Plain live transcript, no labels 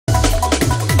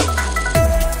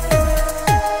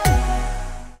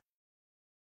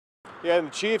Yeah, and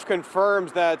the chief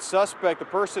confirms that suspect, the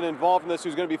person involved in this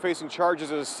who's going to be facing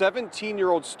charges, is a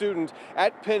 17-year-old student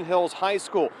at Penn Hills High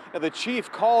School. Now, the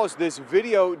chief calls this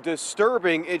video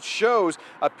disturbing. It shows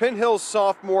a Penn Hills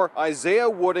sophomore, Isaiah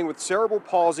Wooding, with cerebral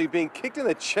palsy being kicked in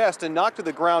the chest and knocked to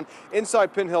the ground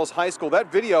inside Penn Hills High School.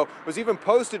 That video was even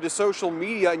posted to social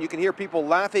media, and you can hear people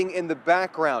laughing in the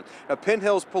background. Now, Penn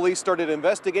Hills police started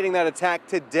investigating that attack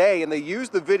today, and they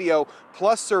used the video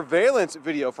plus surveillance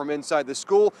video from inside the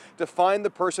school to find the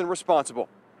person responsible.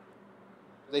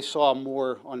 They saw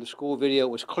more on the school video. It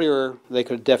was clearer. They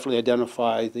could definitely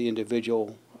identify the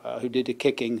individual who did the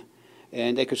kicking,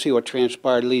 and they could see what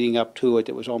transpired leading up to it.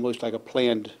 It was almost like a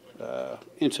planned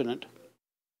incident.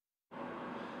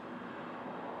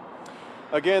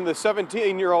 Again, the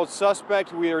 17-year-old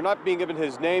suspect, we are not being given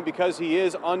his name because he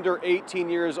is under 18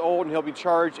 years old, and he'll be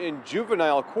charged in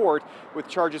juvenile court with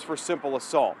charges for simple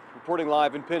assault. Reporting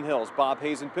live in Penn Hills, Bob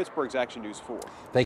Hayes in Pittsburgh's Action News 4.